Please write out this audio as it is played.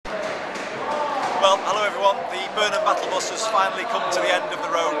Well, hello everyone. The Burnham battle bus has finally come to the end of the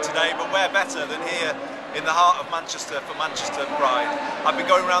road today, but where better than here in the heart of Manchester for Manchester Pride. I've been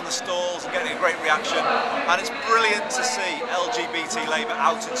going around the stalls and getting a great reaction, and it's brilliant to see LGBT Labour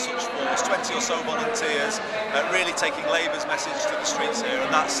out in such force, 20 or so volunteers really taking Labour's message to the streets here,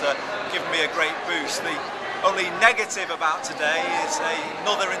 and that's given me a great boost. The only negative about today is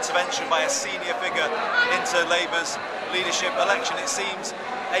another intervention by a senior figure into Labour's leadership election. It seems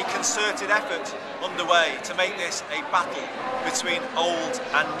a concerted effort underway to make this a battle between old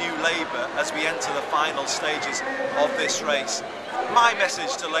and new Labour as we enter the final stages of this race. My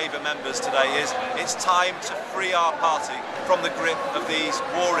message to Labour members today is it's time to free our party from the grip of these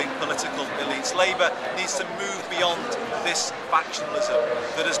warring political elites. Labour needs to move beyond this factionalism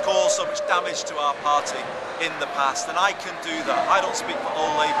that has caused so much damage to our party in the past, and I can do that. I don't speak for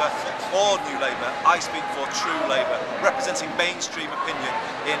old Labour or new Labour, I speak for true Labour, representing mainstream opinion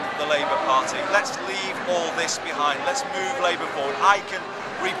in the Labour Party. Let's leave all this behind, let's move Labour forward. I can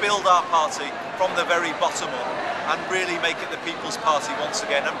rebuild our party from the very bottom up and really make it the People's Party once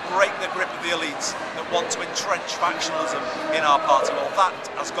again and break the grip of the elites that want to entrench factionalism in our party. Well, that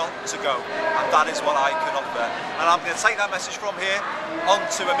has got to go, and that is what I can offer. And I'm going to take that message from here on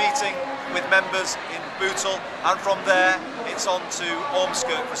to a meeting with members in Bootle, and from there it's on to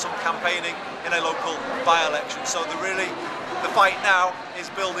Ormskirk for some campaigning in a local by-election. So the fight now is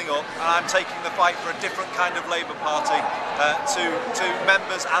building up, and I'm taking the fight for a different kind of Labour Party to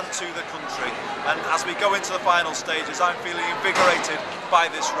members and to the country. And as we go into the final stages, I'm feeling invigorated by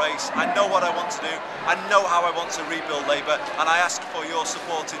this race. I know what I want to do, I know how I want to rebuild Labour, and I ask for your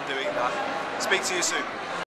support in doing that. Speak to you soon.